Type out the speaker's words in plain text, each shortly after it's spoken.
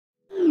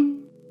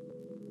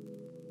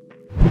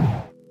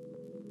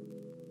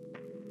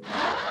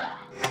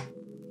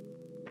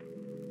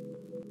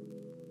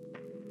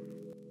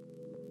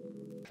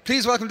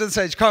Please welcome to the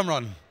stage,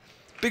 Kamran.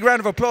 Big round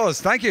of applause.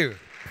 Thank you.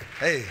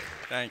 Hey.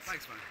 Thanks.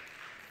 Thanks, man.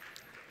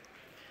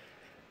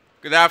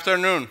 Good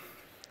afternoon.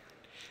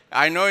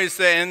 I know it's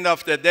the end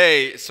of the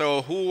day,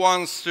 so who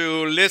wants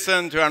to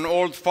listen to an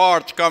old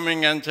fart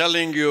coming and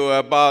telling you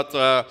about,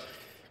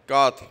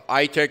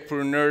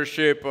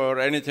 iTechpreneurship or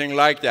anything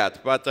like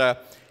that? But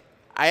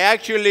I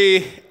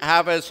actually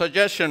have a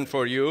suggestion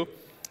for you.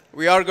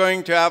 We are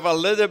going to have a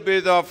little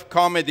bit of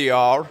comedy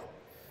hour.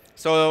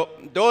 So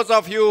those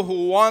of you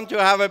who want to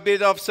have a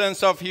bit of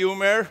sense of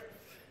humor,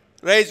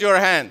 raise your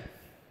hand.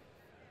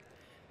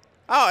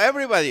 Oh,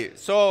 everybody.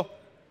 So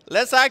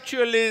let's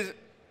actually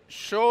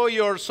show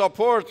your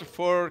support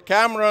for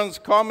Kamran's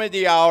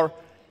comedy hour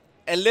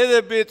a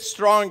little bit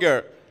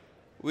stronger.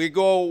 We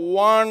go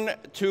 1,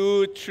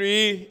 2,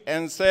 3,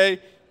 and say,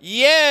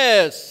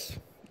 yes.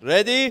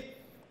 Ready?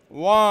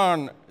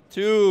 1,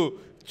 2,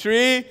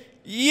 3,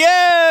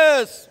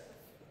 yes.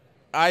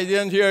 I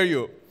didn't hear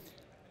you.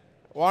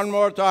 One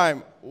more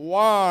time.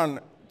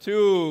 1,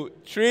 2,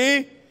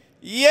 3,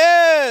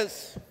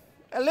 yes.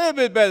 A little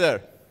bit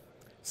better.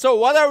 So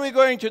what are we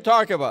going to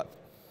talk about?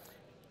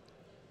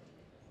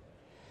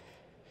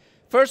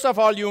 First of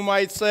all, you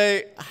might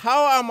say,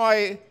 how am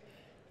I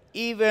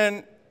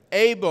even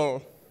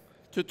able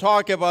to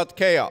talk about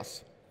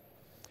chaos?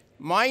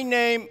 My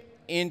name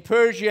in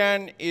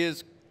Persian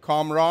is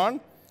Kamran.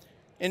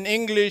 In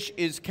English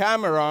is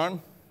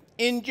Kamran.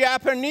 In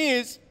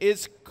Japanese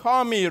is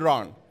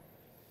Kamiran.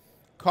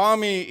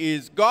 Kami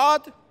is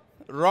God,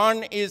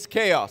 Ran is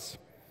chaos.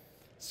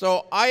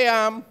 So I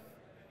am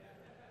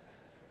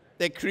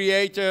the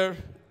creator,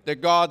 the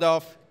God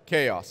of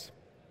chaos.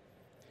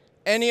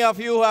 Any of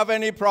you have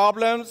any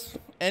problems,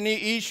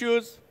 any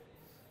issues?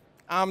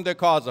 I'm the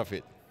cause of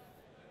it.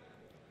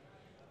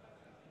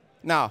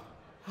 Now,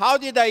 how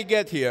did I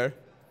get here?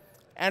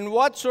 And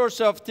what sorts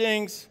of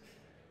things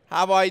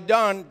have I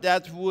done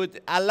that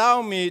would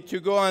allow me to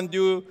go and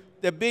do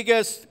the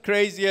biggest,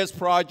 craziest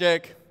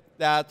project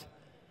that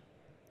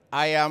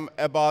I am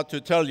about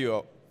to tell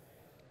you?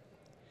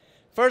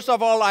 First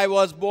of all, I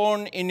was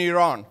born in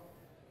Iran,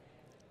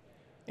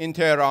 in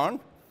Tehran.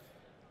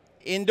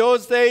 In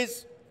those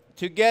days,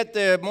 to get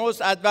the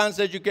most advanced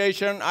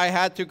education, I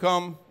had to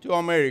come to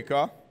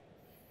America.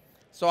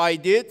 So I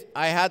did.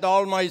 I had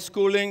all my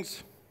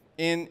schoolings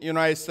in the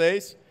United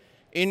States.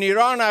 In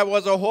Iran, I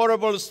was a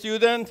horrible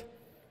student.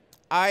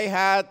 I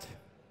had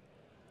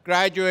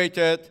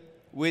graduated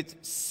with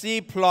C+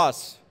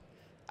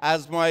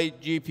 as my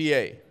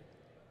GPA.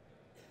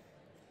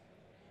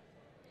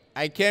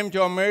 I came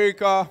to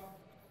America.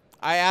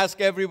 I asked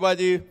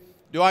everybody,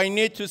 do I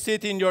need to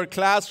sit in your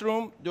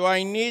classroom? Do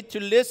I need to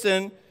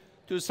listen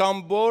to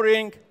some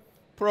boring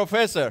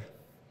professor?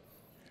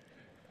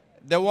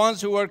 The ones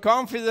who were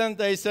confident,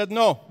 they said,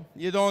 no,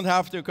 you don't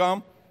have to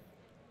come.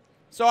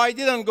 So I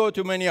didn't go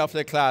to many of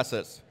the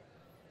classes.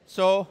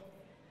 So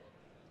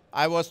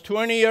I was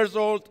 20 years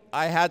old.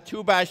 I had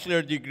 2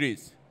 bachelor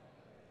degrees.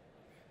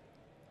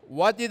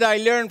 What did I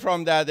learn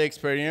from that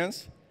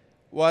experience?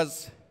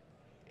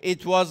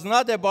 It was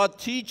not about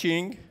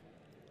teaching.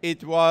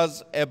 It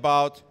was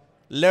about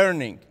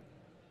learning.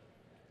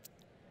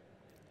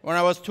 When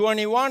I was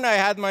 21, I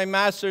had my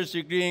master's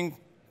degree in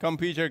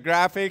computer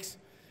graphics.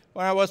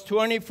 When I was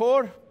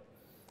 24,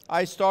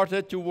 I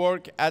started to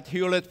work at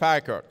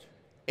Hewlett-Packard,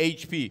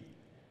 HP,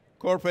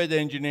 Corporate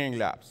Engineering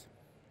Labs.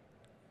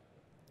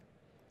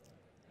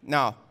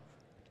 Now,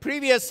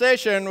 previous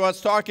session was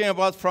talking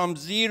about from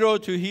zero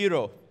to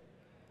hero.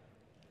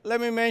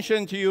 Let me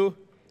mention to you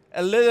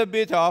a little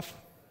bit of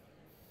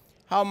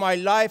how my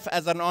life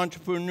as an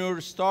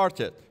entrepreneur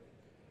started.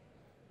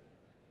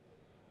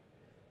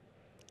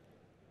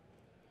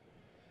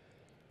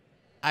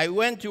 I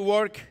went to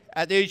work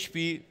at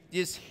HP,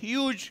 this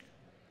huge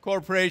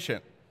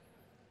corporation.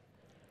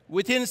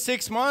 Within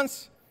 6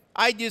 months,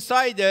 I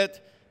decided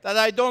that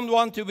I don't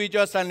want to be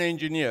just an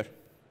engineer.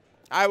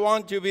 I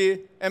want to be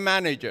a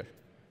manager.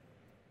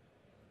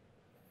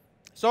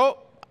 So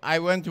I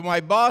went to my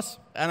boss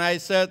and I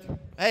said,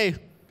 hey,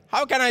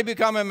 how can I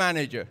become a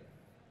manager?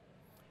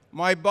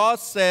 My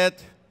boss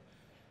said,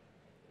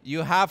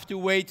 you have to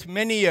wait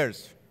many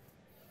years.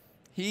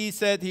 He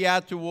said he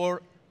had to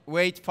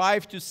wait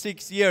 5 to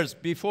 6 years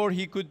before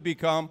he could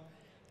become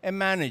a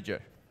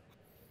manager.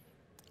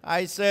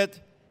 I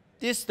said,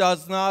 this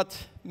does not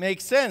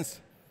make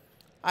sense.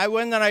 I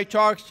went and I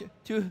talked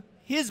to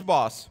his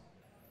boss,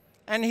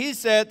 and he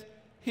said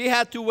he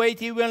had to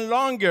wait even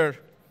longer.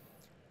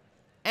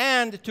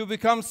 And to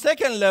become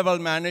second-level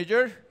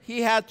manager,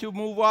 he had to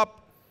move up,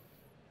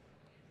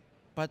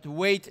 but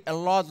wait a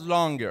lot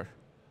longer.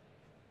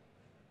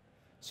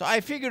 So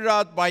I figured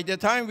out by the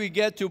time we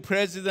get to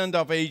president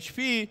of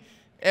HP,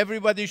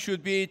 everybody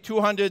should be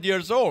 200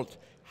 years old.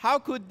 How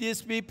could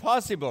this be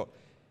possible?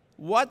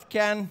 What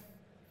can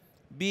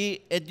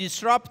be a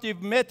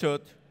disruptive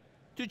method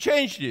to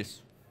change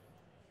this?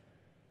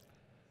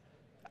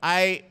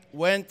 I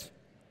went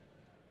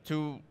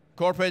to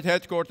corporate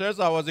headquarters.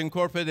 I was in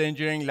corporate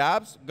engineering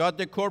labs, got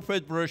the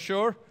corporate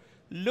brochure,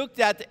 looked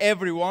at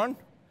everyone,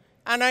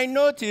 and I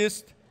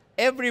noticed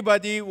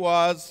everybody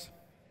was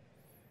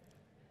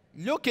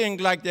looking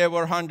like they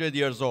were 100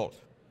 years old.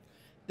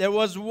 There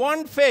was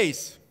one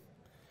face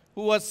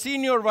who was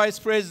senior vice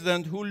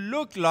president who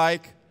looked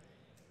like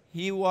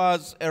he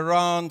was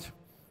around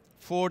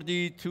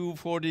 42,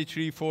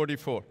 43,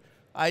 44.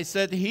 I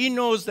said, he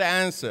knows the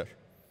answer.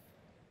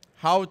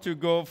 How to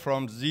go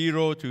from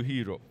zero to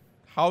hero.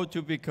 How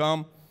to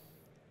become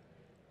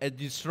a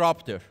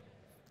disruptor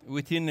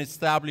within an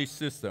established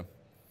system.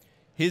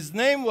 His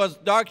name was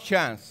Doug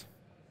Chance.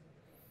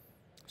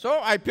 So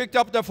I picked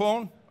up the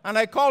phone and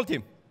I called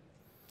him.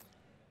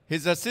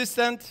 His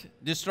assistant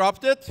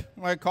disrupted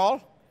my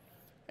call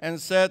and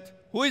said,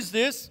 who is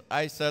this?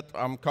 I said,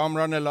 I'm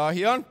Kamran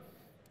Elahian.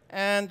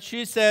 And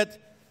she said,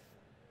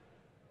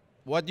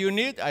 what do you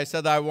need? I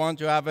said, I want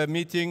to have a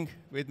meeting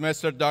with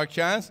Mr. Doug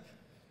Chance.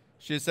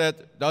 She said,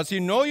 does he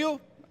know you?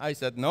 I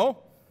said, no.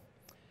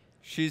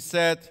 She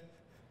said,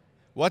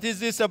 what is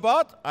this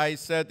about? I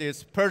said,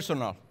 it's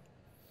personal.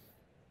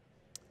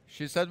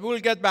 She said, we'll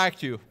get back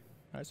to you.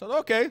 I said,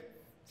 okay.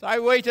 So I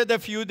waited a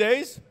few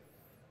days.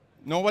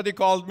 Nobody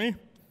called me.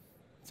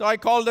 So I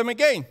called them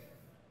again.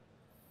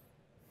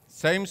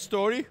 Same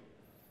story.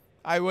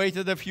 I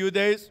waited a few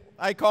days.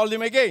 I called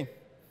him again.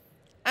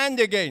 And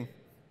again.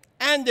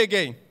 And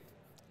again.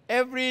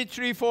 Every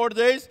 3-4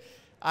 days,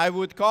 I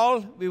would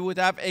call. We would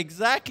have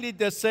exactly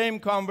the same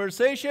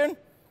conversation.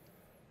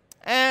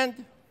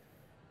 And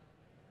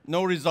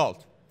no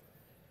result.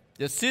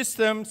 The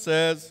system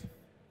says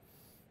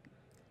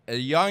a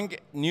young,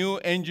 new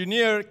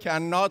engineer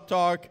cannot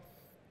talk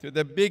to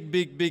the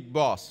big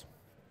boss.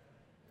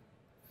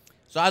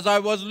 So as I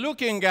was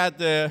looking at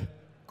the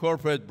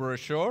corporate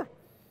brochure,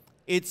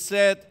 it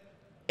said,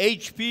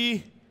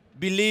 HP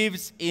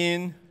believes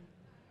in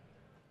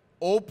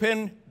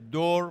open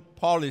door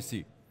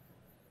policy.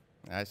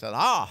 I said,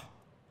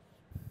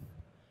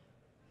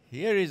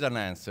 here is an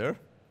answer.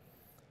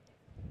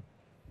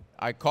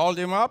 I called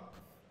him up,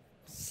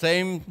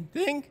 same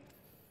thing.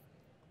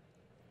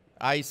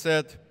 I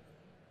said,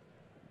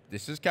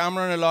 this is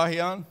Kamran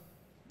Elahian.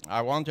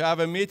 I want to have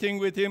a meeting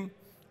with him.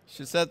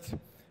 She said,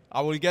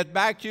 I will get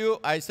back to you.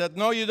 I said,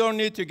 no, you don't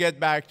need to get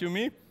back to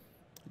me.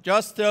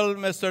 Just tell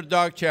Mr.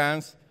 Doug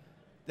Chance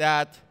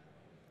that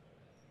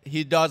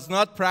he does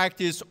not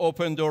practice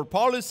open door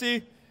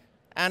policy,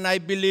 and I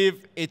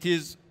believe it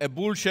is a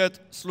bullshit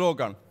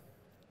slogan.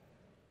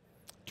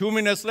 2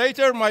 minutes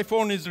later, my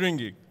phone is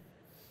ringing.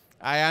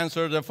 I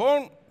answer the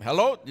phone.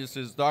 Hello, this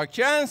is Doug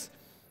Chance.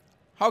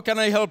 How can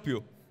I help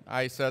you?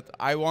 I said,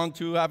 I want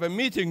to have a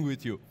meeting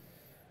with you.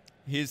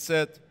 He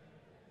said,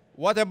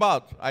 what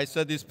about? I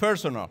said, it's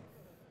personal.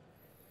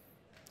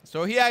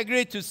 So he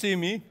agreed to see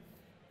me.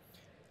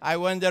 I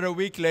went there a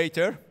week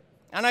later,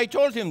 and I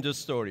told him the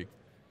story.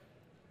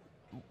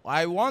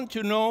 I want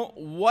to know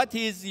what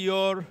is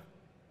your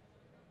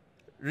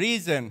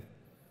reason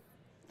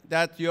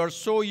that you're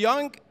so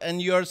young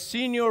and you're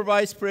senior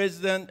vice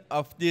president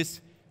of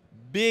this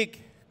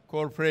big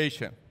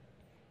corporation.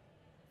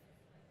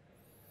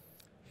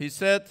 He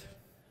said,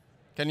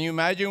 can you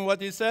imagine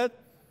what he said?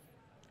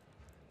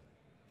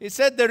 He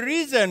said, the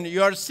reason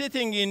you're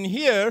sitting in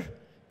here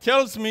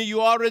tells me you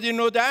already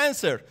know the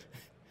answer.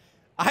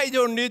 I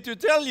don't need to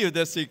tell you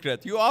the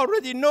secret. You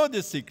already know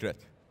the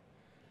secret.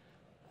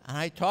 And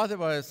I thought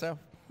about myself,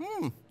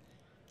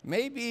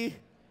 maybe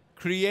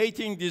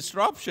creating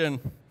disruption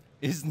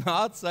is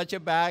not such a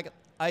bad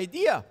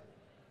idea.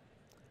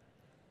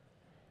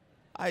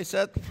 I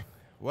said,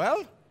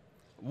 well,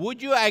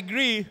 would you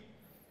agree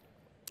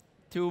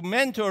to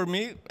mentor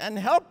me and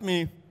help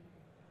me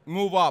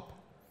move up?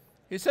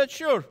 He said,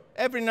 sure.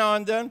 Every now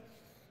and then,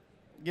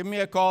 give me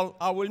a call.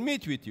 I will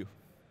meet with you.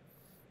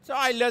 So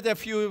I let a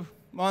few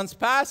months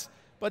pass.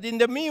 But in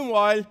the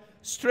meanwhile,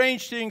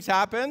 strange things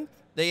happened.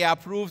 They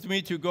approved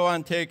me to go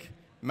and take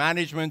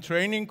management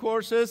training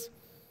courses.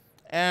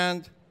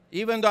 And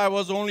even though I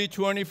was only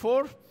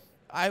 24,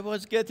 I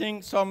was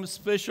getting some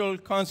special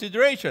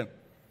consideration.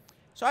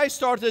 So I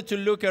started to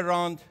look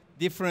around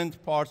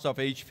different parts of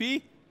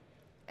HP.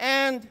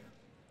 And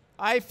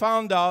I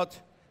found out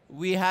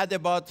we had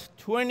about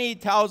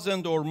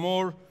 20,000 or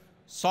more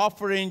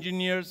software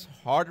engineers,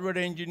 hardware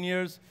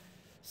engineers,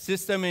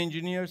 system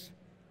engineers,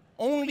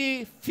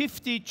 only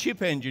 50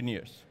 chip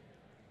engineers.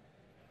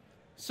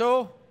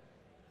 So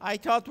I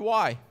thought,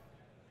 why?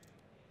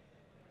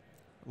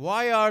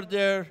 Why are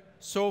there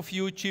so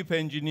few chip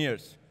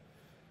engineers?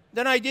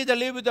 Then I did a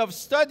little bit of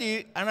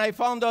study, and I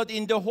found out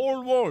in the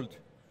whole world,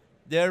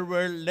 there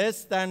were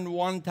less than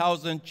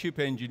 1,000 chip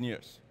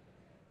engineers.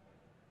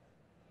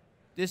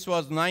 This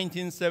was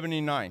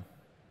 1979.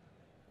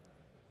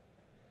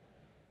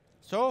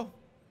 So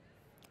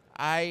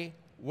I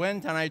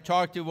went and I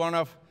talked to one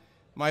of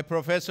my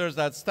professors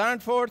at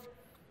Stanford,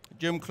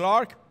 Jim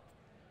Clark.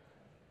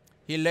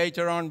 He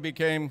later on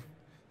became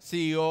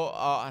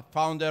CEO,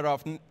 founder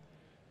of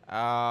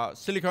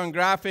Silicon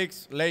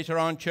Graphics, later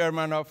on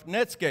chairman of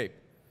Netscape.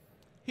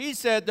 He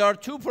said there are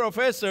two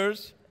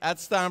professors at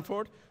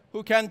Stanford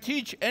who can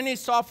teach any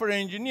software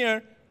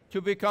engineer to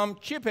become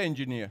chip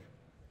engineer.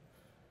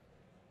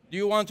 do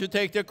you want to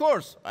take the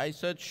course? I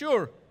said,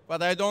 sure,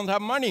 but I don't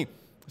have money.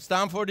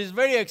 Stanford is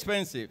very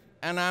expensive,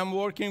 and I'm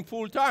working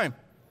full-time.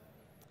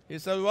 He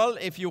said, well,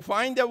 if you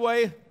find a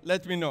way,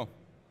 let me know.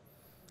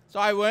 So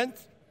I went,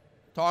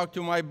 talked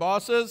to my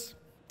bosses,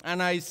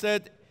 and I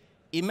said,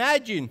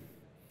 imagine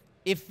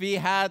if we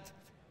had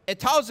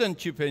 1,000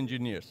 chip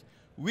engineers.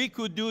 We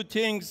could do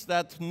things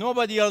that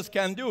nobody else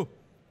can do.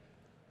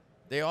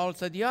 They all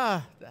said,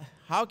 yeah,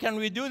 how can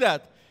we do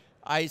that?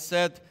 I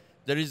said,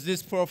 there is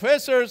this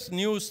professor's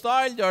new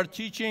style. They are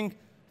teaching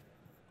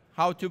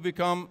how to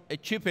become a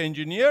chip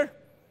engineer,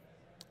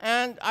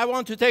 and I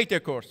want to take the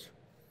course.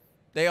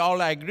 They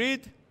all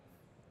agreed.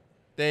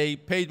 They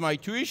paid my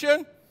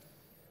tuition.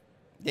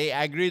 They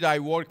agreed I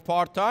work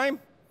part-time.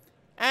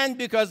 And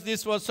because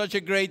this was such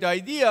a great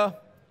idea,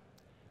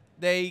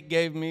 they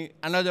gave me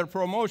another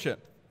promotion.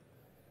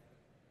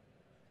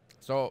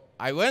 So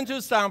I went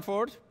to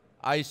Stanford.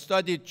 I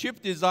studied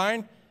chip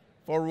design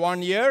for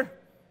 1 year.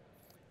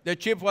 The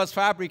chip was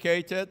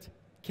fabricated,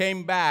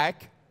 came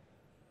back.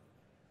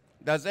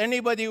 Does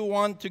anybody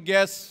want to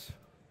guess,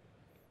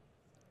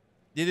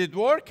 did it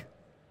work?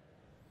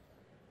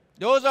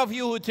 Those of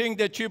you who think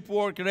the chip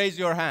worked, raise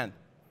your hand.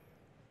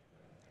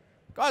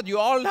 God, you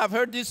all have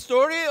heard this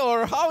story,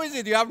 or how is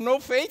it? You have no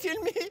faith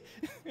in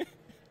me?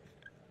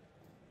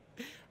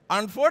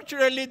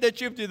 Unfortunately, the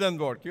chip didn't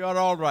work. You are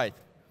all right.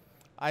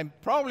 I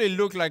probably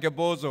look like a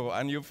bozo,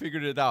 and you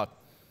figured it out.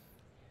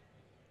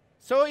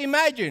 So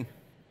imagine,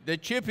 the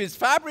chip is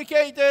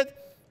fabricated.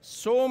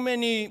 So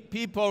many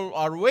people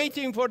are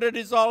waiting for the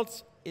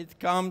results. It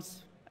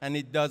comes, and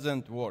it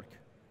doesn't work.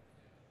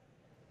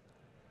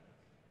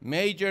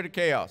 Major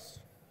chaos,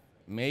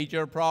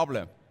 major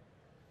problem.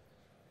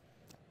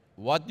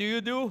 What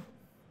do?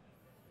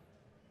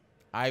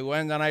 I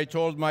went and I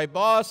told my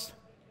boss,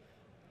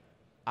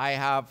 I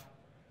have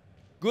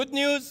good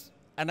news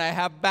and I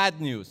have bad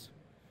news.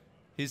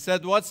 He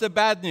said, what's the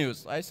bad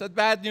news? I said,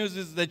 bad news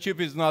is the chip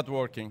is not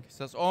working. He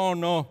says, oh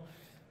no,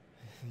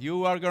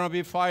 you are going to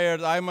be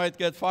fired. I might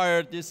get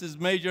fired. This is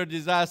major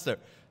disaster.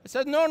 I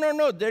said,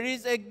 no, there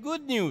is a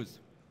good news.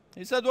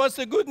 He said, what's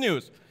the good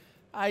news?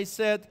 I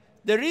said,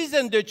 the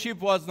reason the chip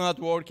was not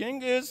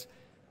working is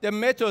the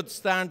method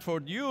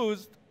Stanford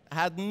used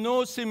had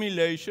no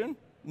simulation,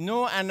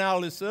 no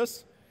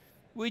analysis.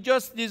 We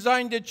just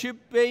designed the chip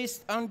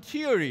based on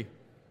theory.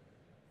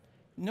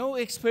 No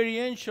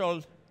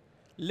experiential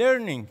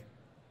learning.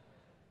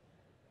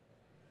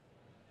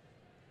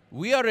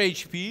 We are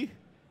HP.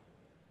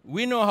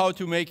 We know how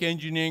to make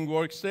engineering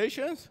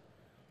workstations.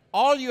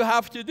 All you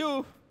have to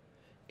do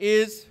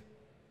is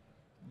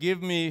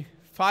give me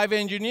 5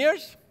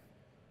 engineers,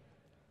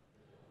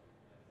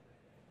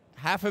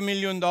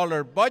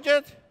 $500,000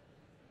 budget,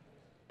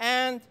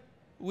 and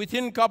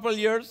within a couple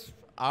years,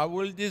 I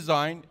will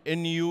design a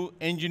new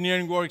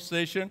engineering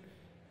workstation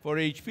for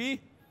HP,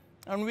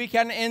 and we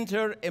can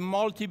enter a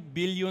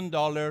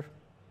multi-billion-dollar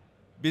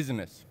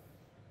business.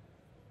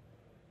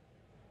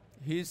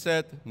 He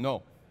said,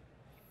 no.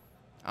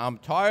 I'm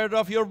tired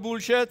of your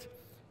bullshit.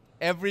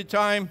 Every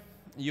time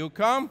you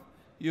come,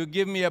 you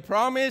give me a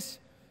promise.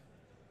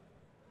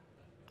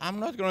 I'm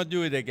not going to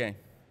do it again.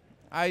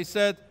 I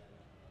said,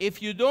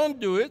 if you don't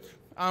do it,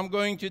 I'm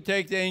going to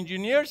take the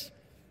engineers,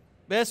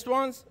 best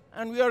ones,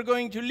 and we are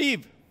going to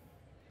leave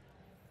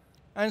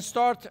and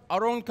start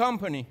our own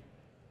company,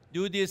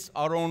 do this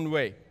our own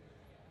way.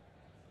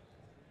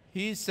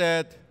 He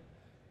said,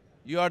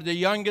 you are the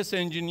youngest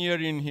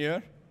engineer in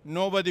here.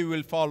 Nobody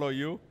will follow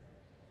you.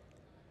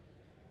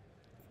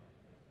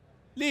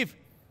 Leave.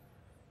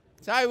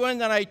 So I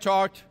went and I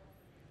talked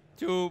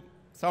to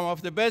some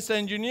of the best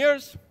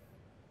engineers.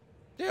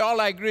 They all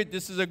agreed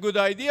this is a good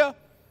idea.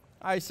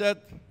 I said,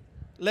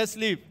 let's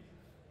leave.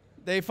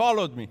 They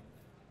followed me.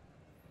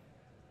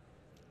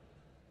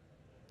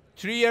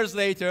 3 years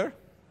later,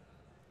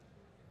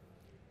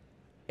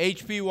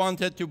 HP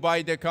wanted to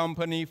buy the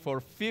company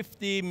for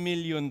 $50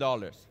 million.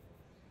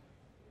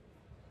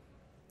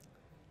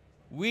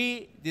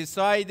 We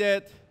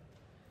decided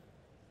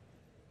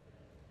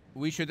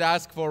we should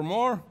ask for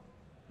more.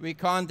 We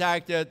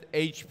contacted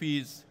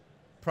HP's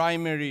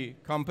primary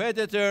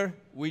competitor,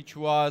 which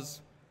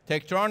was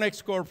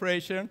Tektronix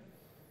Corporation.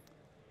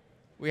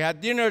 We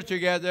had dinner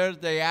together.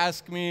 They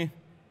asked me,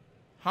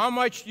 how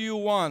much do you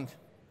want?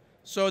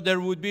 So there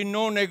would be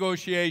no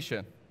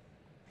negotiation.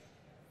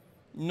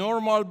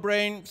 Normal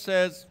brain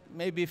says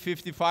maybe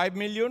 55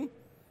 million,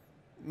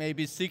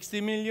 maybe 60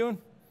 million,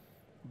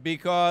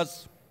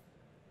 because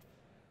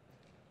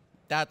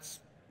that's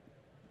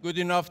good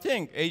enough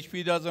thing.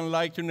 HP doesn't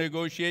like to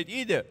negotiate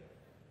either.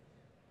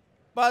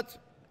 But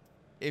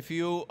if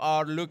you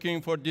are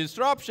looking for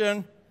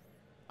disruption,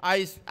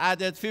 I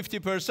added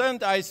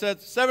 50%. I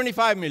said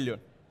 75 million.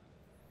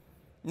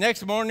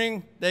 Next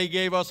morning, they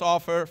gave us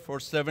offer for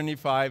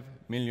 $75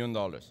 million.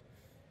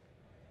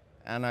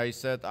 And I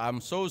said,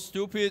 I'm so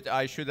stupid,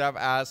 I should have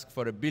asked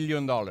for $1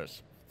 billion.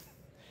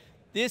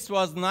 This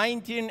was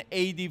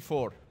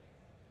 1984.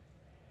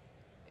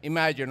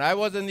 Imagine, I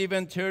wasn't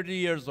even 30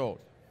 years old.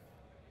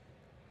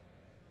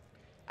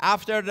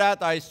 After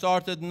that, I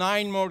started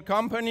 9 more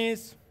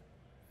companies.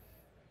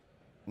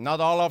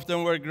 Not all of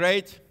them were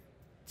great.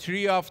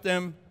 3 of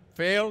them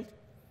failed.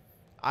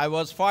 I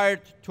was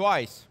fired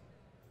twice.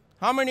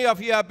 How many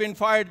of you have been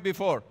fired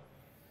before?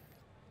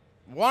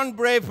 One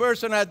brave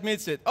person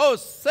admits it. Oh,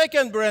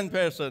 second brave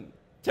person.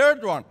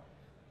 Third one.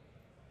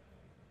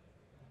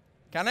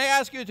 Can I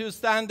ask you to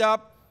stand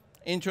up,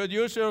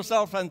 introduce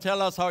yourself, and tell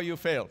us how you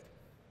failed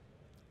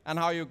and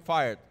how you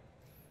fired?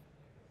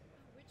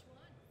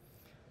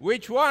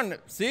 Which one?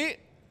 See?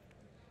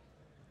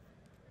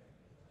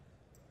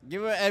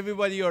 Give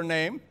everybody your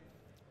name.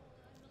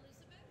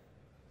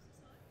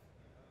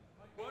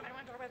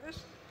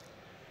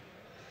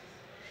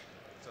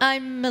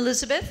 I'm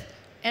Elizabeth,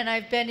 and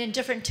I've been in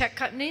different tech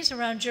companies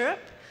around Europe,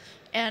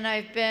 and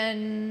I've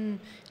been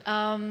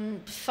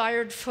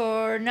fired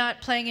for not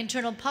playing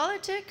internal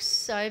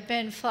politics. I've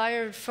been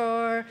fired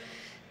for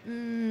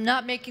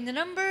not making the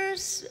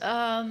numbers.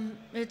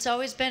 It's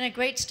always been a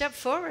great step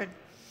forward.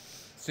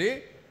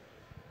 See?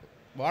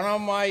 One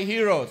of my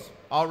heroes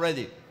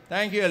already.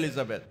 Thank you,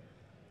 Elizabeth.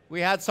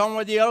 We had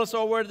somebody else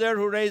over there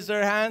who raised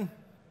their hand.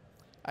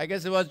 I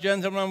guess it was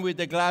gentleman with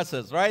the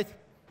glasses, right?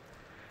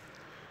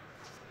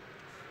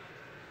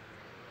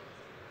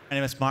 My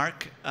name is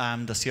Mark.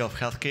 I'm the CEO of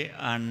HealthKey,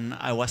 and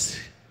I was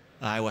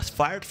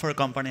fired for a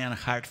company and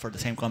hired for the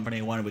same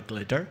company 1 week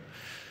later,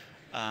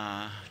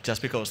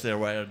 just because there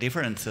were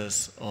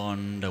differences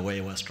on the way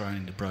I was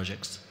running the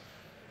projects.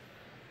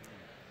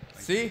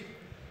 See?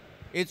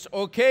 It's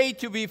okay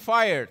to be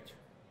fired.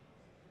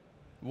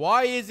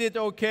 Why is it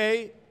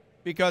okay?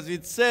 Because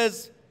it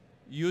says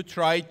you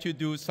try to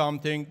do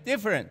something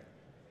different.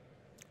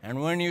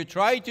 And when you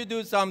try to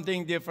do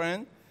something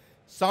different,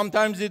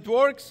 sometimes it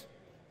works,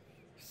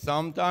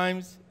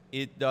 sometimes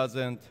it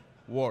doesn't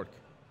work.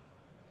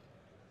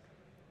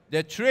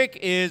 The trick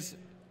is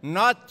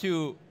not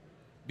to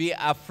be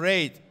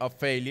afraid of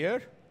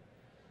failure.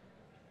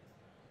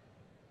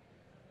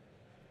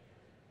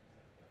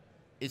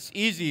 It's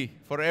easy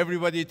for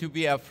everybody to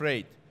be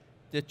afraid.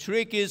 The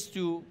trick is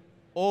to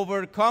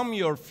overcome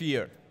your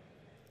fear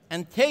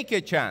and take a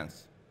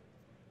chance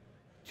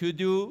to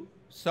do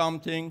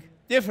something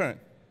different.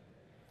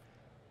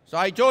 So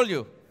I told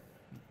you,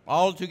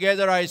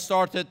 altogether I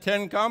started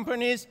 10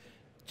 companies,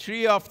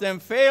 3 of them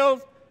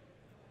failed,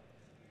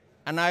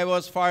 and I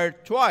was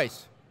fired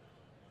twice.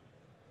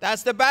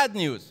 That's the bad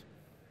news.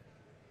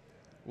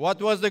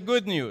 What was the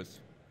good news?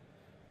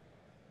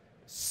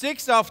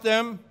 6 of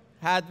them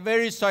had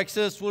very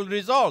successful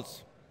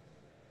results.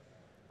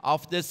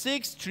 Of the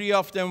 6, 3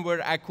 of them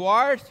were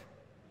acquired,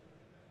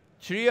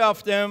 3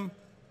 of them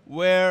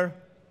were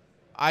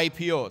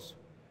IPOs.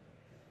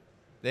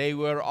 They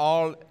were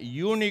all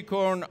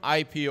unicorn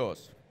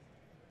IPOs,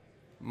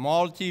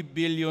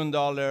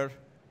 multi-billion-dollar.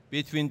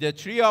 Between the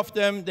 3 of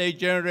them, they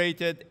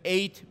generated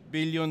 $8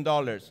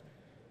 billion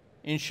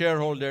in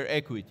shareholder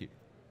equity.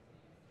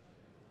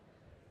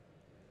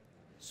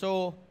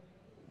 So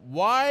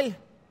while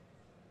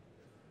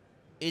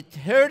it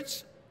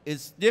hurts,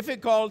 it's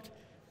difficult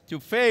to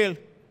fail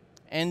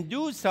and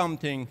do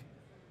something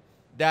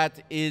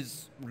that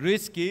is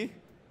risky,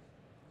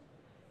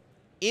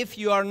 if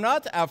you are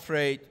not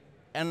afraid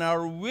and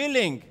are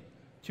willing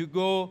to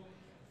go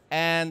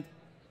and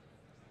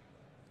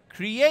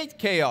create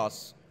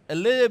chaos a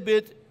little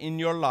bit in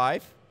your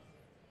life,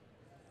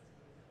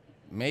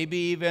 maybe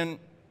even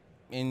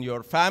in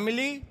your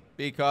family,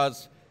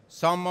 because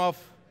some of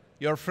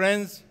your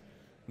friends,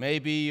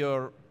 maybe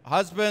your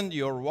husband,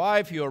 your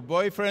wife, your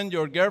boyfriend,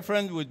 your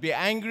girlfriend would be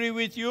angry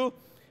with you.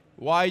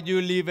 Why do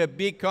you leave a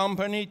big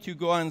company to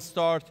go and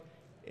start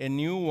a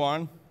new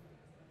one?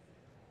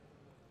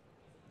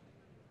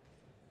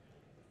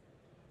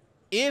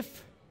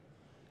 If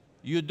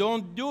you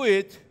don't do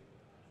it,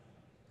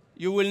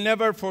 you will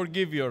never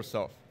forgive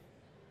yourself.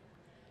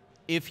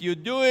 If you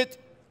do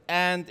it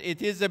and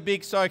it is a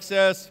big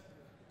success,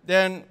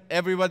 then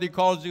everybody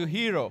calls you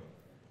hero.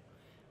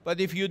 But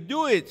if you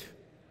do it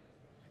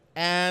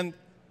and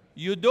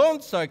you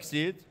don't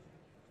succeed,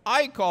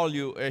 I call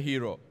you a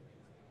hero.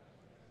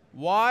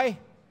 Why?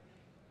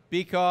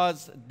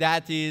 Because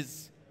that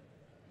is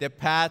the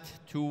path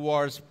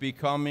towards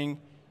becoming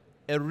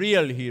a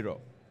real hero.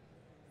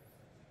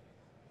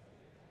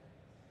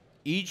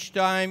 Each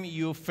time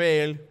you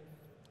fail,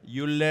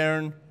 you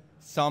learn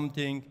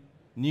something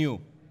new,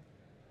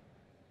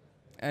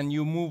 and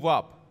you move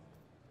up.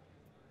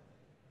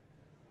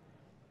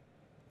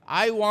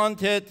 I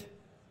wanted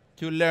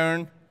to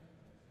learn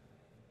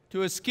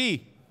to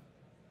ski.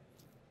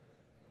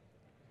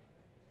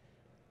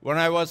 When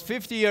I was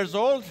 50 years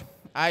old,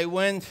 I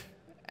went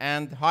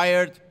and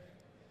hired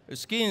a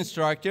ski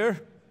instructor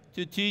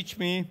to teach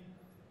me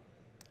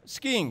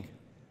skiing.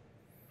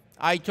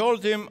 I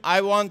told him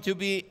I want to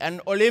be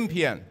an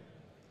Olympian.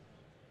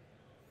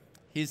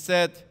 He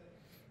said,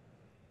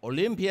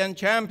 Olympian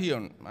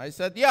champion? I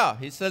said, yeah.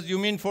 He says, you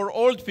mean for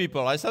old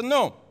people? I said,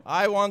 no,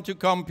 I want to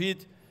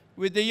compete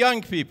with the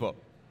young people.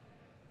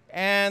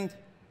 And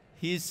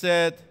he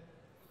said,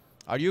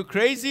 are you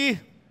crazy?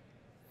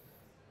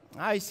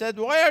 I said,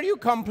 why are you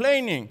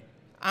complaining?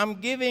 I'm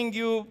giving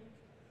you,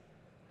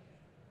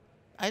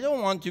 I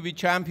don't want to be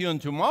champion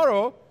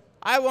tomorrow.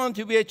 I want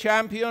to be a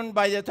champion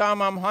by the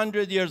time I'm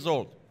 100 years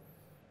old.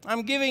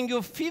 I'm giving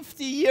you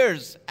 50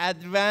 years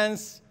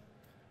advance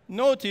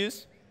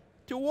notice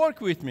to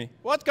work with me.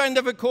 What kind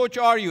of a coach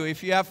are you?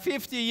 If you have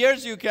 50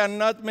 years, you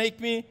cannot make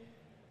me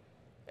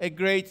a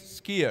great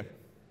skier.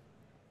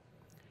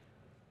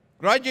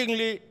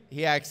 Grudgingly,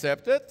 he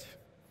accepted.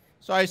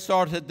 So I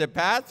started the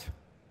path.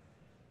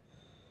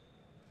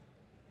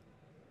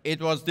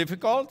 It was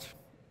difficult.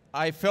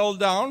 I fell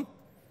down.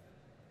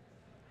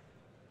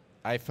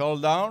 I fell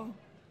down.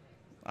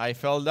 I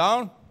fell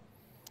down.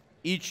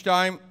 Each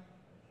time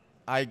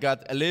I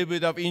got a little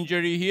bit of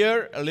injury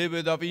here, a little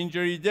bit of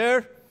injury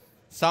there.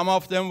 Some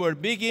of them were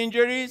big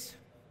injuries.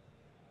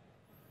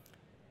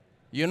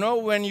 You know,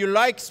 when you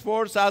like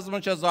sports as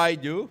much as I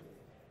do,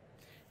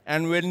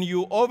 and when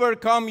you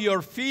overcome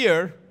your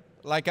fear,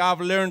 like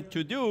I've learned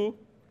to do,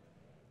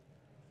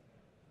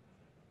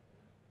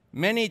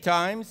 many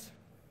times,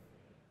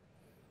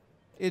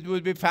 it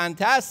would be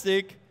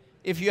fantastic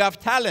if you have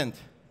talent.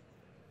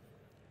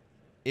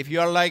 If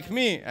you are like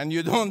me and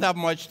you don't have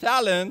much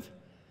talent,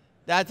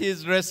 that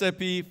is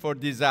recipe for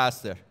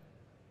disaster.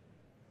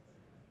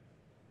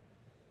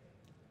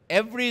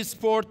 Every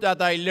sport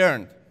that I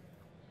learned,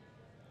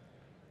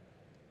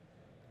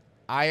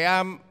 I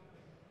am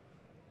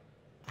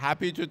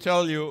happy to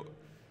tell you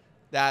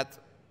that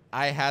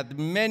I had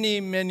many,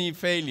 many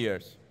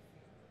failures.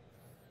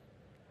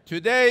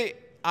 Today,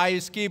 I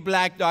ski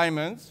black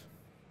diamonds.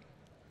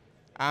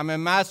 I'm a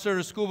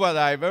master scuba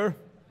diver.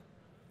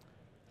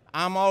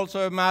 I'm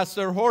also a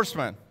master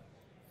horseman.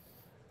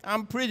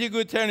 I'm a pretty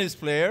good tennis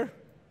player,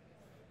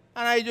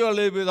 and I do a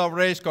little bit of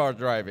race car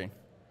driving.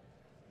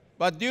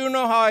 But do you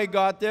know how I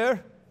got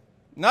there?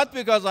 Not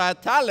because I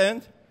had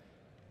talent,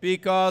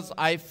 because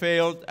I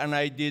failed and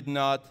I did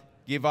not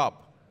give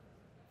up.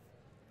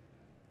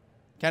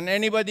 Can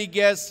anybody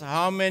guess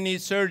how many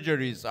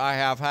surgeries I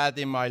have had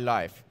in my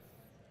life?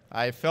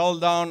 I fell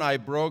down, I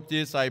broke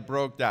this, I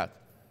broke that.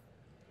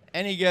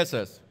 Any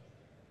guesses?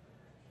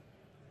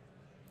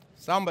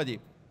 Somebody?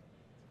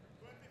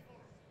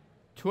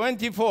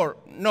 24.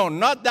 No,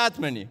 not that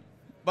many,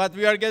 but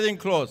we are getting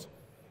close.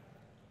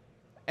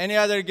 Any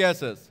other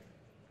guesses?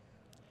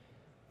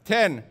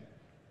 10.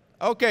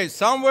 Okay,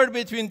 somewhere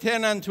between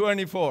 10 and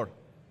 24.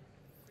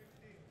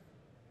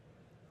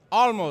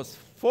 Almost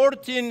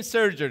 14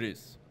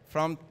 surgeries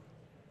from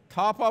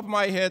top of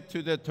my head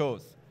to the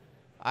toes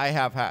I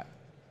have had.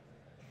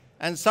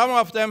 And some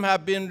of them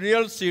have been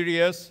real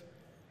serious,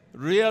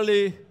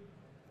 really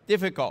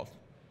difficult.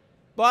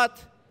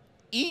 But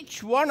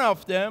each one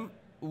of them,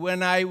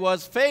 when I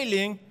was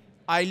failing,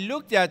 I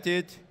looked at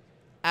it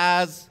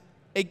as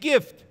a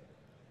gift.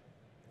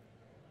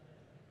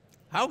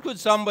 How could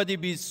somebody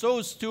be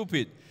so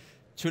stupid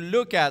to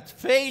look at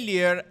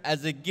failure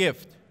as a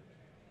gift?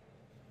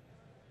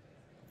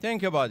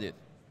 Think about it.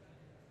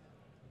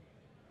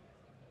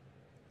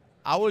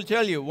 I will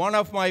tell you, one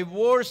of my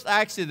worst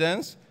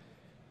accidents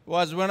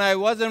was when I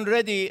wasn't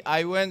ready.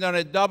 I went on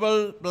a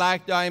double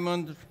black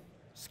diamond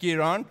ski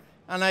run,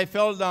 and I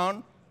fell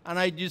down, and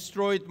I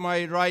destroyed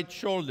my right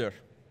shoulder.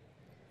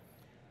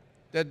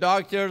 The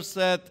doctor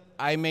said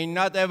I may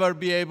not ever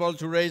be able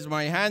to raise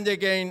my hand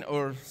again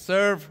or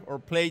serve or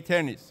play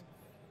tennis.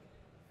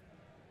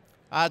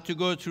 I had to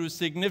go through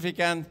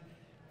significant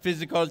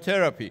physical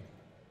therapy.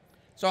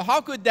 So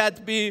how could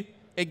that be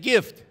a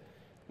gift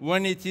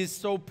when it is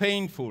so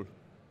painful?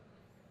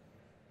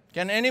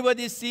 Can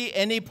anybody see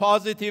any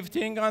positive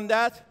thing on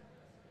that?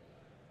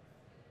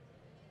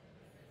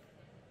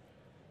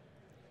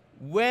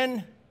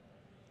 When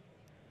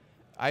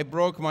I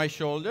broke my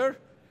shoulder,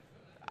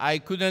 I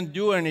couldn't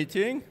do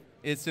anything.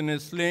 It's in a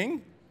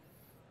sling.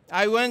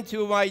 I went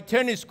to my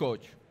tennis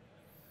coach.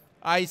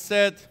 I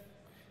said,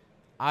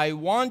 I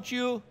want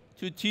you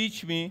to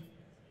teach me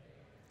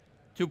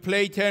to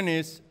play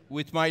tennis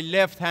with my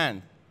left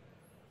hand.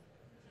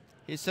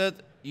 He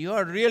said, you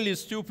are really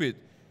stupid.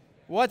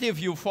 What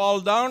if you fall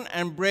down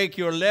and break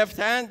your left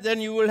hand, then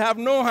you will have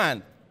no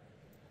hand?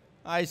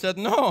 I said,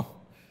 no.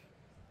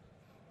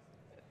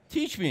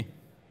 Teach me.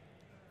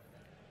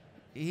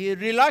 He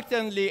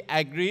reluctantly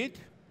agreed,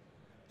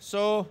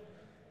 so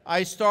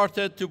I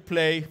started to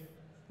play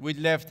with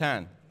left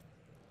hand.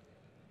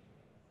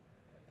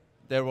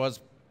 There was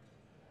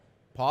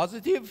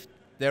positive,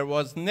 there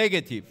was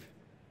negative.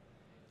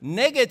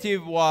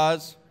 Negative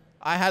was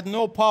I had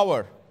no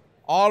power.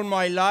 All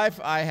my life,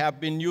 I have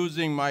been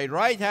using my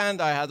right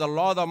hand. I had a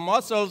lot of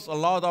muscles, a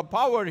lot of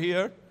power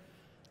here.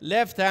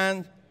 Left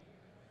hand,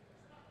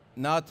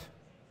 not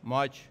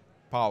much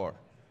power.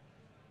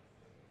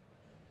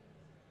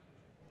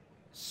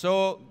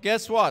 So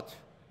guess what?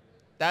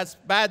 That's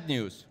bad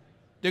news.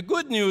 The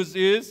good news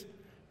is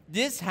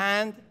this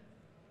hand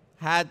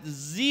had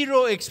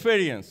zero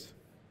experience,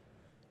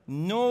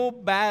 no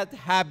bad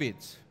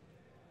habits.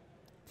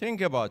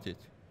 Think about it.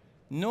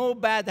 No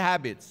bad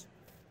habits.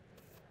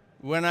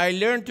 When I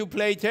learned to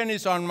play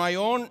tennis on my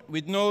own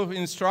with no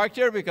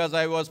instructor because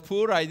I was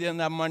poor, I didn't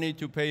have money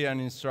to pay an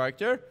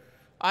instructor,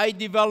 I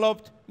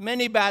developed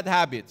many bad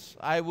habits.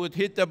 I would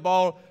hit the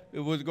ball,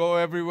 it would go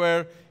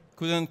everywhere,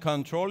 couldn't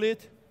control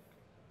it.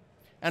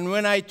 And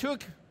when I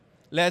took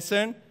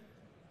lesson,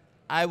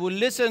 I would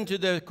listen to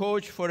the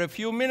coach for a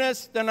few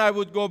minutes, then I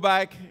would go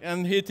back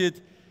and hit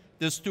it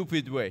the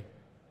stupid way.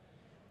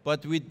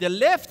 But with the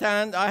left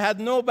hand, I had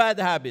no bad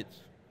habits.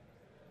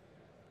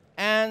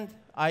 And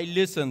I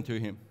listened to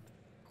him.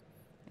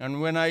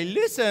 And when I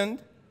listened,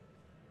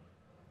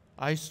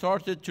 I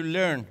started to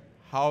learn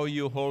how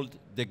you hold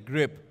the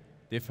grip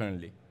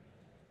differently.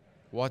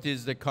 What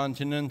is the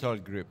continental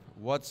grip?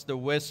 What's the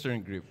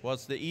Western grip?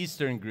 What's the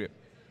Eastern grip?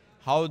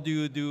 How do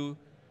you do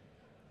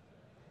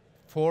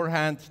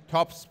forehand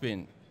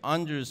topspin,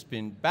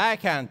 underspin,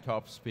 backhand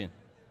topspin?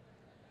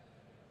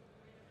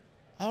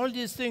 All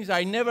these things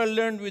I never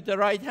learned with the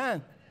right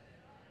hand.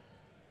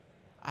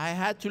 I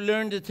had to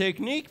learn the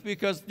technique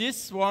because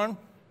this one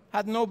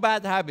had no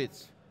bad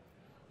habits.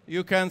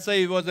 You can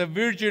say it was a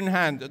virgin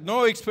hand,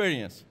 no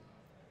experience.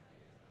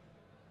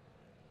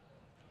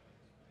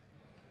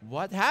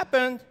 What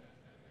happened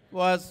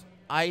was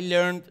I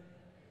learned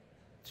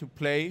to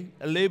play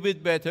a little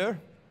bit better.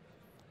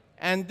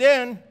 And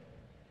then,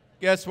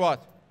 guess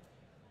what?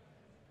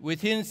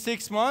 Within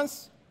 6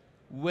 months,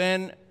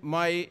 when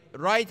my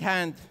right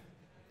hand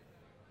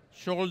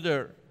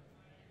shoulder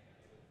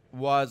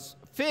was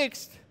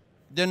fixed,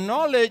 the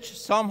knowledge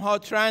somehow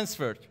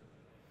transferred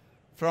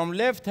from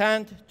left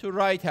hand to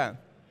right hand.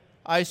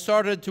 I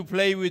started to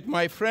play with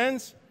my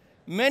friends,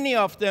 many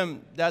of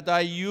them that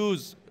I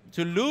used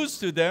to lose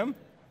to them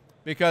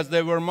because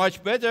they were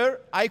much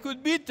better, I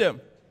could beat them.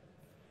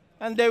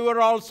 And they were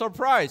all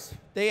surprised.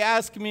 They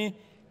asked me,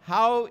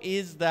 how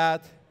is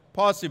that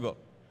possible?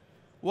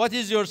 What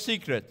is your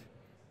secret?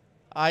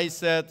 I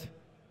said,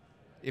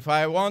 if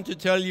I want to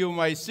tell you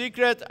my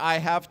secret, I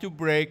have to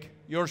break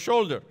your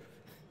shoulder.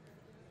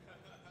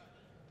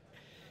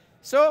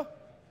 So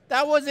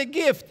that was a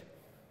gift.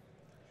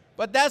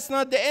 But that's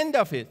not the end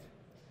of it.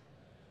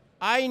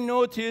 I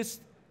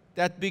noticed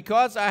that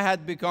because I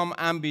had become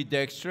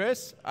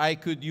ambidextrous, I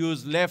could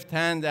use left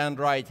hand and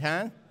right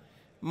hand,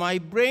 my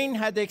brain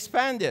had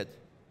expanded.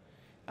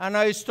 And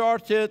I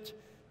started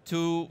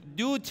to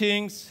do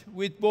things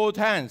with both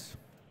hands.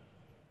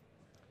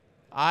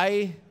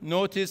 I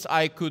noticed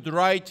I could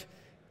write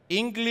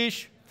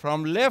English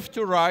from left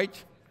to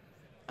right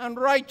and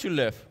right to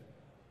left.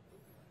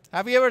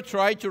 Have you ever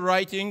tried to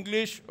write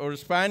English or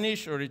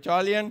Spanish or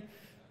Italian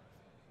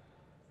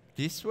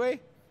this way?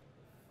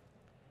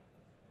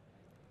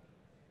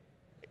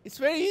 It's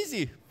very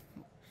easy.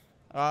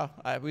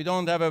 We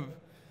don't have a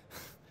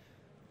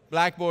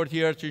blackboard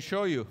here to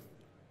show you.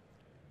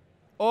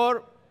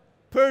 Or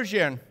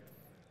Persian.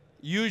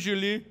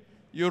 Usually,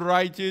 you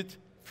write it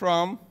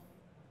from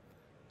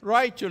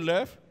right to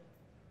left.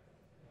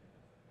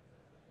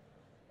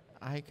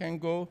 I can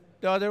go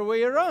the other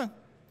way around.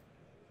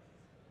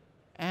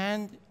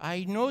 And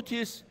I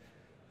noticed,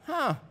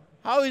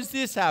 how is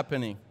this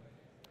happening?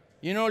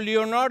 You know,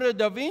 Leonardo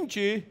da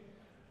Vinci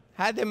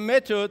had a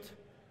method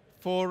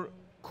for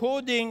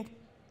coding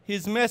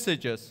his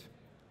messages.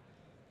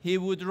 He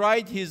would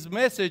write his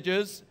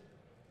messages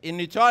in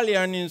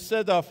Italian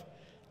instead of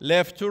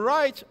left to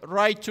right,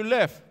 right to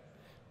left.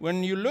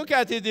 When you look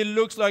at it, it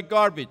looks like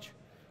garbage.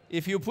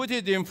 If you put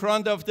it in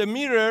front of the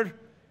mirror,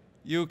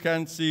 you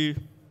can see,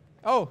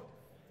 oh,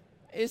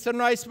 it's a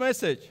nice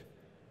message.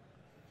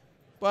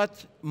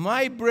 But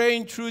my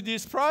brain, through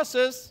this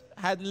process,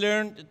 had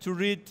learned to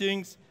read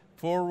things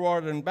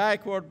forward and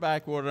backward,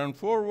 backward and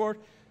forward,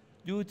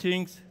 do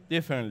things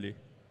differently.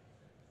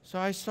 So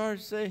I started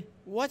to say,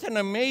 what an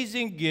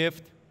amazing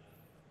gift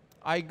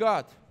I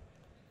got.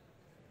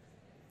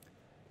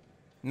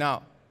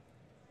 Now,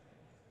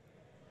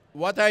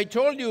 what I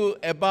told you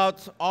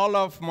about all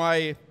of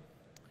my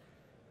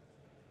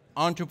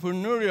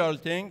entrepreneurial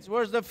things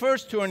was the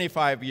first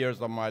 25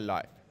 years of my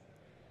life.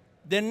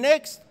 The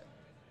next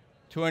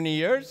 20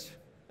 years,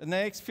 the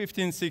next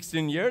 15,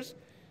 16 years,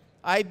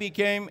 I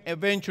became a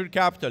venture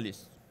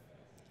capitalist.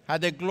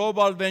 Had a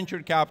global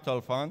venture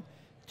capital fund,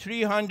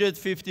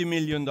 $350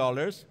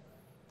 million,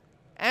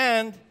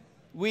 and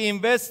we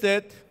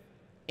invested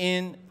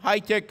in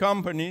high-tech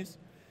companies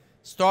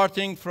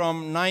starting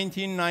from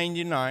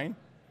 1999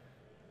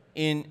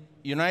 in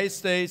United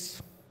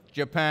States,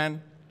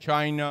 Japan,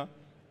 China,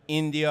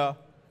 India,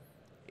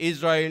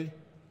 Israel,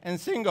 and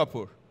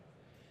Singapore.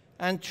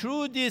 And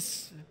through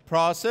this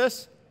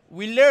process,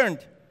 we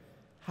learned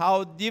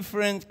how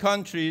different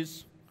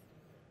countries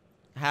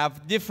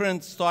have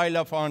different style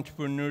of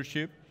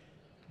entrepreneurship,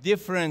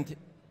 different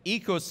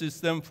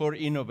ecosystem for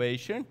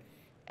innovation,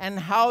 and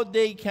how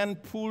they can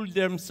pull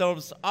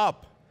themselves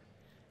up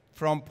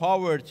from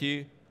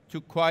poverty to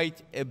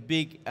quite a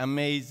big,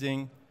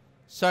 amazing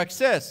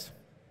success.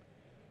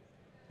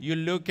 You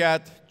look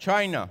at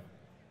China,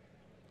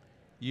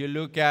 you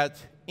look at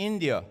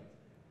India.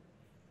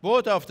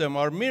 Both of them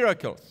are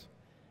miracles.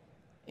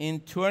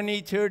 In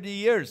 20, 30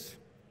 years,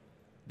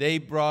 They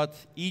brought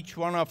each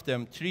one of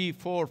them 300,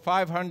 400,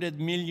 500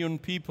 million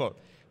people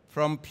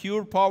from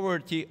pure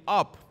poverty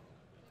up.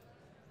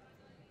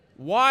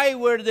 Why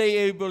were they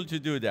able to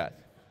do that?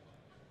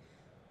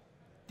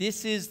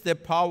 This is the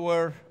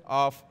power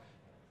of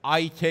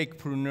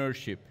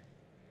iTechpreneurship.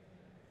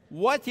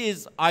 What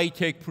is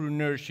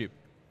iTechpreneurship?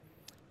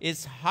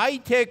 It's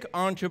high-tech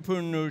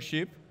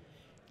entrepreneurship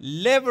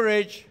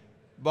leveraged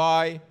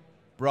by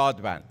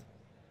broadband.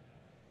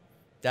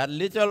 That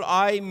little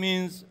I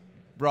means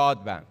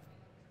broadband.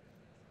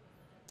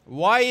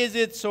 Why is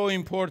it so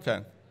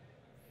important?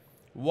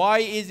 Why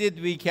is it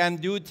we can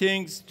do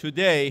things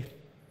today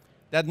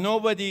that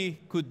nobody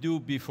could do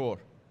before?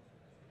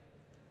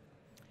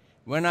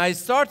 When I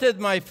started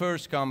my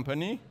first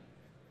company,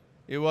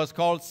 it was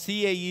called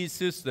CAE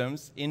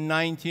Systems in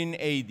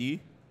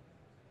 1980.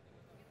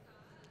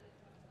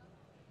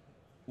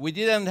 We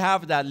didn't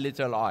have that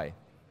little I.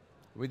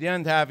 We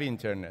didn't have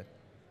internet.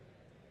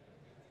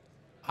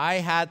 I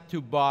had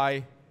to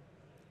buy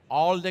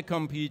all the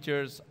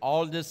computers,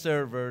 all the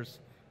servers,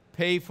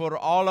 pay for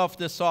all of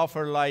the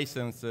software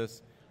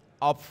licenses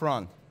up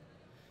front.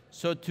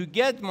 So to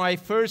get my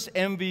first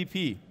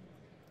MVP,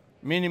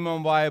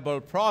 minimum viable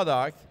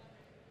product,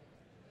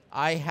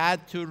 I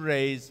had to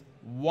raise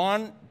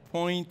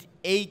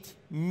 $1.8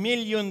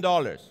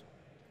 million.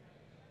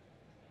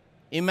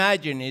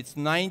 Imagine, it's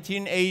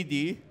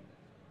 1980.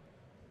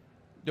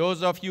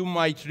 Those of you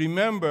might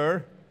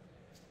remember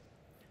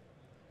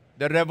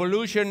the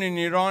revolution in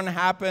Iran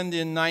happened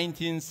in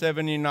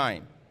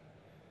 1979.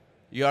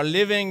 You are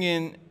living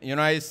in the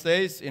United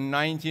States in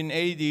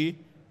 1980.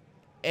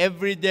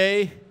 Every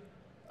day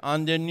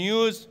on the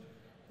news,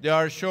 they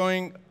are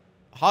showing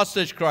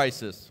hostage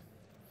crisis.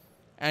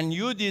 And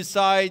you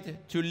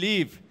decide to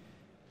leave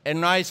a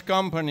nice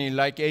company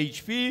like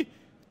HP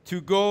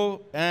to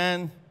go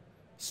and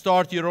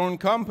start your own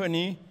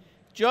company.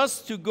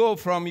 Just to go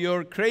from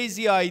your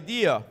crazy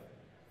idea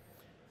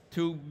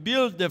to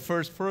build the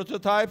first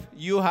prototype,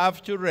 you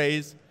have to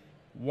raise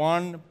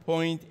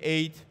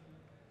 $1.8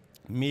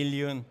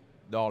 million.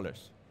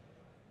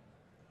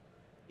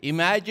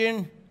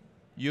 Imagine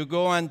you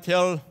go and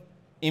tell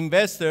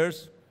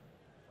investors,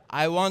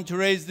 I want to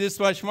raise this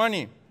much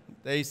money.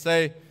 They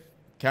say,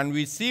 can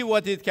we see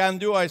what it can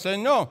do? I say,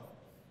 no,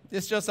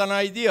 it's just an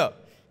idea.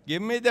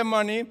 Give me the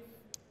money.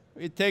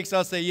 It takes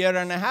us 1.5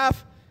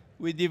 years.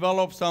 We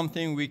develop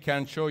something, we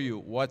can show you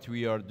what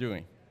we are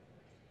doing.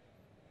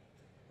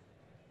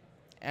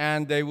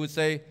 And they would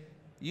say,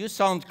 you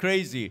sound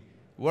crazy.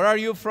 Where are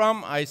you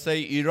from? I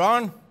say,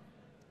 Iran.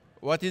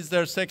 What is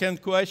their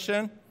second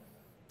question?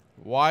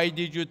 Why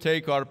did you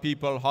take our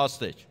people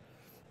hostage?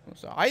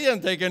 So I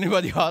didn't take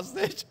anybody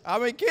hostage.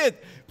 I'm a kid.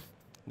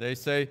 They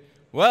say,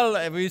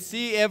 well, we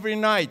see every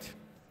night.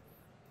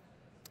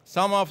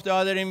 Some of the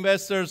other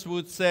investors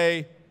would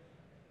say,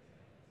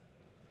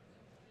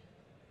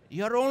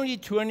 you're only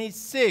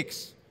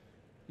 26.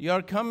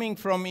 You're coming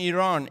from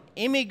Iran.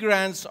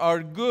 Immigrants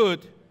are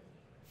good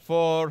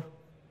for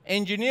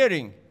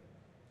engineering.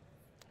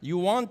 You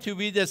want to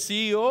be the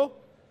CEO?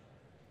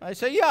 I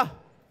say, yeah.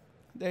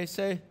 They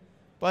say,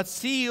 but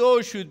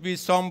CEO should be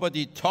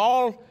somebody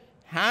tall,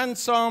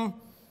 handsome,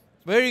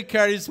 very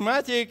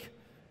charismatic.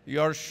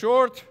 You're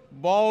short,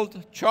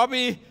 bald,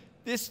 chubby.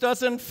 This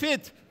doesn't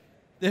fit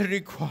the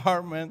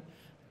requirement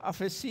of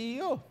a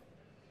CEO.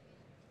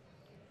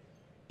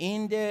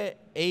 In the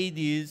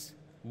 80s,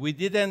 we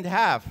didn't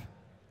have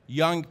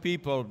young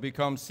people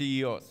become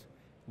CEOs.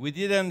 We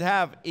didn't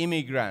have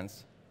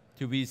immigrants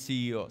to be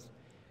CEOs.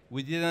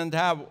 We didn't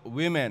have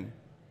women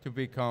to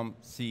become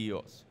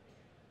CEOs.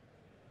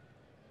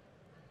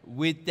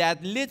 With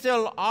that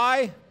little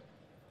I,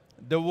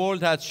 the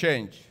world has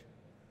changed.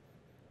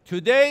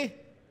 Today,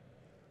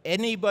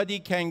 anybody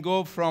can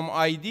go from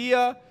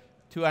idea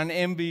to an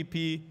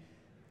MVP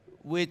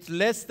with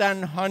less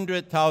than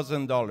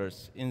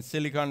 $100,000 in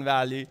Silicon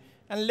Valley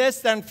and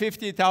less than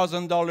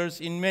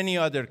 $50,000 in many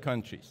other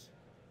countries.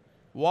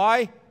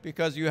 Why?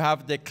 Because you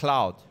have the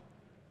cloud.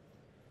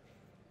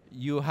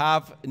 You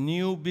have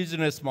new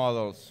business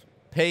models,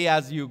 pay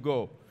as you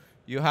go.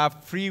 You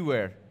have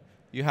freeware.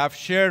 You have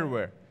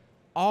shareware.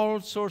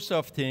 All sorts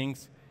of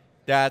things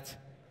that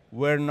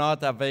were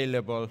not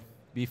available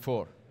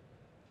before.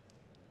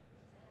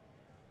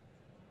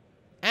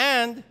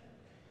 And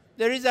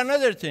there is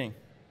another thing.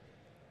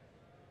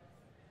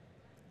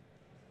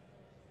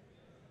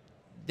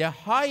 The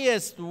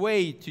highest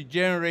way to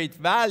generate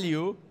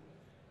value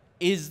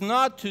is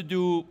not to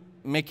do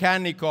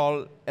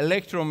mechanical,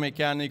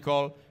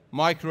 electromechanical,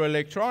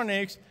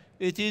 microelectronics.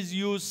 It is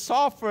use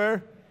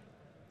software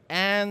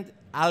and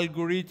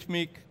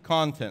algorithmic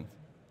content,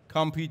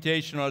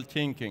 computational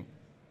thinking.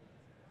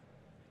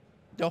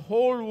 The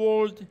whole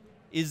world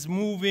is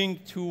moving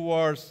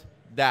towards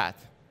that.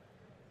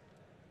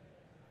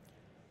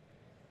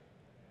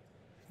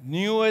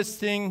 Newest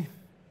thing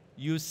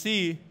you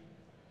see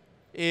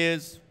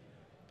is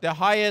the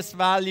highest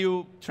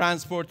value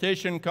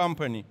transportation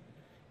company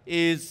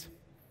is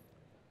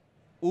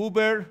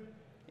Uber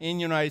in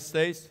the United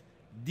States,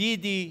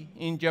 Didi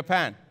in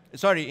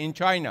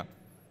China.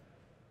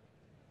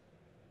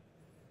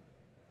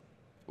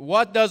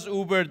 what does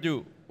Uber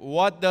do?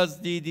 What does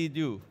Didi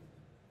do?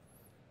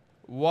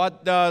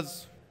 What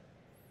does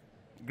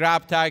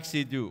Grab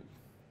Taxi do?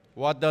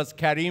 What does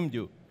Karim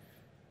do?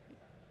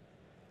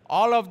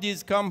 All of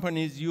these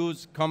companies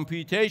use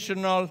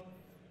computational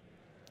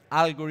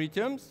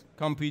algorithms,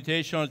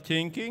 computational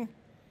thinking,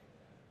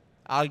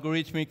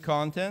 algorithmic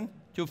content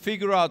to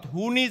figure out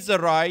who needs a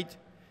ride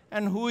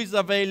and who is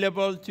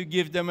available to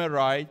give them a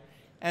ride,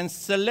 and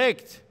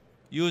select,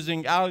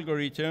 using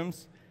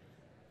algorithms,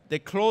 the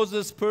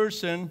closest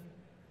person,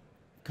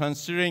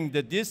 considering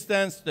the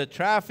distance, the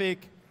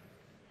traffic,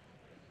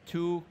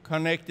 to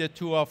connect the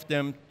two of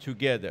them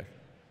together.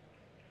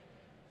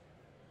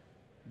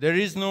 There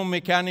is no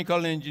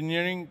mechanical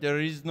engineering, there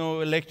is no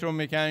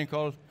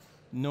electromechanical,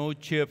 no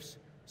chips.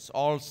 It's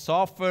all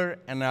software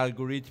and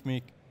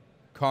algorithmic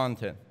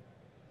content.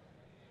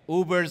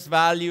 Uber's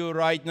value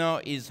right now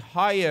is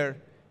higher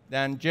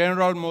than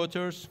General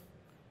Motors,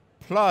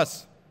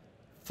 plus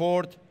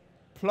Ford,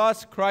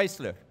 plus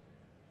Chrysler.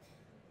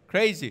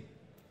 Crazy.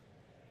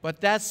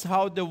 But that's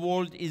how the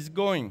world is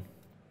going.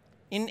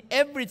 In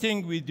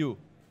everything we do.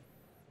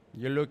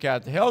 You look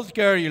at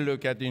healthcare, you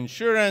look at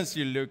insurance,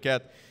 you look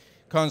at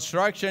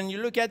construction, you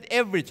look at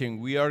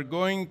everything. We are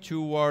going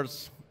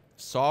towards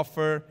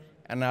software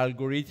and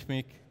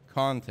algorithmic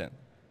content.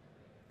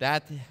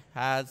 That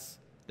has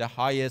the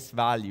highest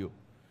value.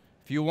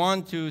 If you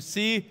want to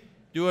see,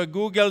 do a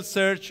Google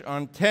search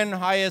on 10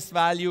 highest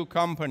value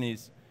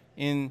companies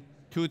in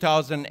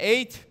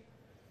 2008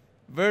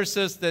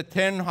 versus the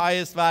 10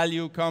 highest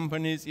value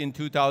companies in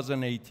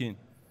 2018.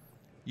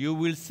 You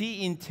will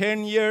see in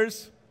 10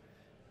 years,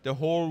 the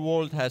whole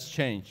world has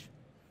changed.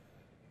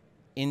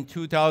 In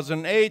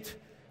 2008,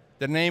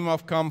 the name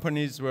of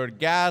companies were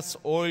gas,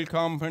 oil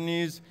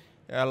companies,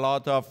 a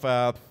lot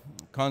of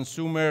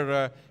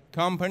consumer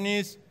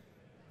companies.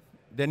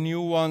 The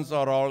new ones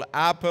are all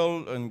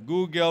Apple and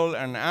Google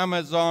and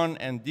Amazon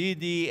and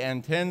Didi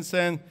and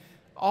Tencent,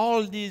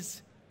 all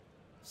these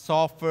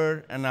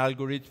software and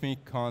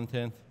algorithmic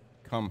content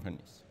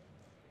companies.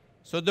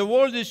 So the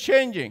world is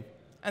changing,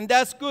 and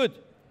that's good.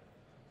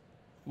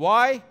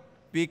 Why?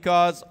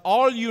 Because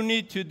all you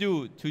need to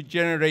do to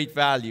generate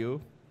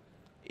value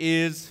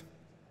is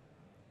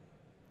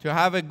to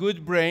have a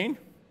good brain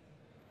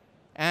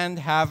and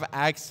have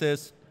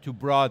access to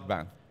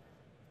broadband.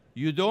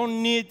 You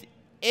don't need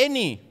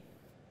any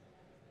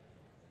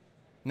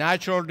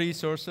natural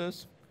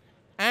resources,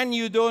 and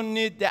you don't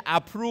need the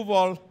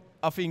approval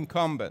of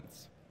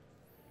incumbents.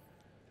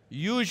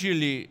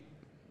 Usually,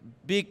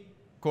 big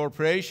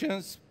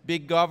corporations,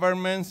 big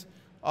governments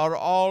are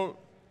all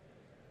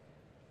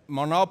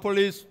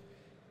monopolies,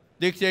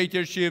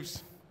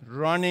 dictatorships,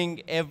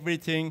 running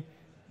everything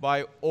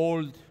by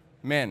old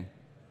men.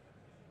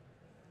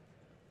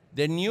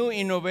 The new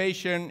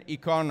innovation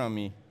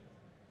economy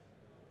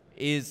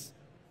is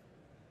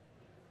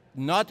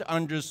not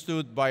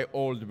understood by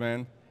old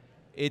men.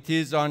 It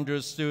is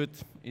understood,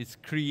 it's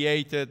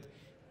created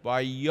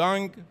by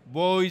young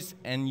boys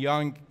and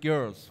young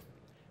girls.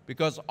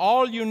 Because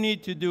all you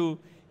need to do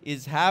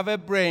is have a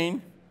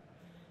brain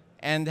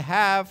and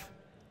have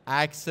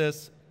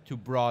access to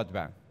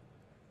broadband.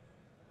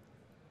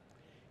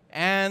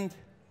 And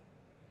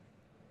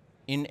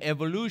in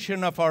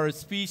evolution of our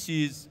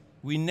species,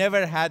 we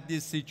never had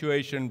this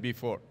situation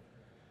before.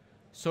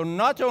 So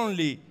not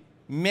only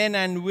men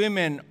and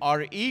women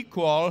are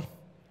equal,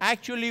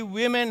 actually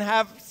women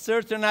have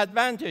certain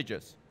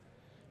advantages.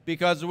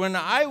 Because when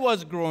I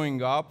was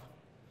growing up,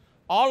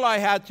 all I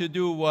had to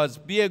do was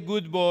be a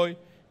good boy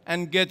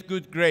and get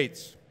good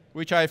grades,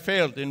 which I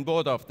failed in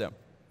both of them.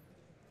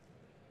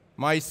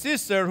 My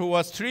sister, who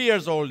was 3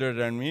 years older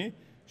than me,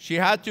 she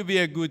had to be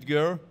a good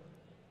girl.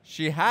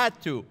 She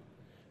had to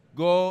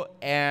go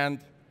and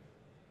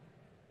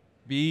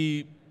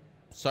be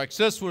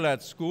successful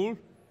at school.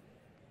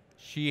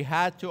 She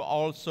had to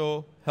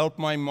also help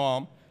my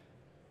mom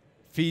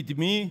feed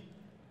me,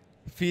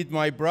 feed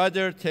my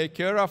brother, take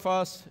care of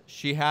us.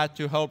 She had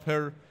to help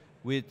her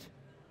with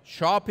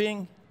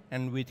shopping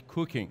and with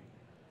cooking.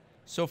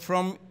 So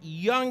from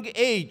young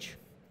age,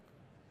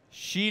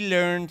 she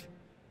learned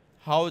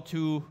how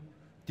to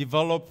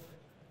develop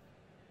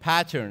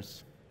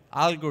patterns,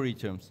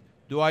 algorithms.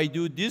 Do I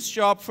do this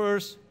job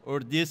first,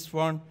 or this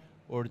one,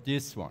 or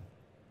this one?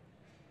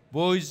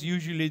 Boys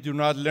usually do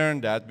not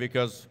learn that,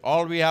 because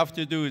all we have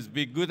to do is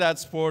be good at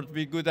sport,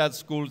 be good at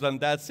schools,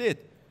 and that's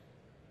it.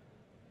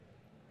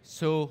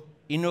 So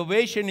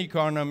innovation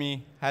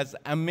economy has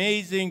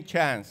amazing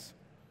chance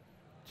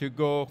to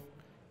go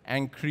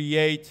and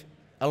create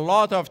a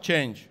lot of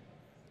change,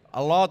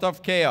 a lot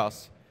of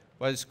chaos,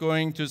 but it's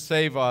going to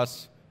save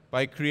us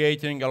by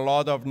creating a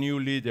lot of new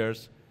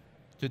leaders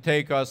to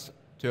take us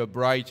to a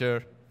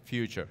brighter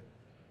future.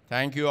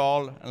 Thank you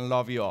all, and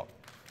love you all.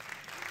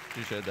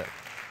 Appreciate that.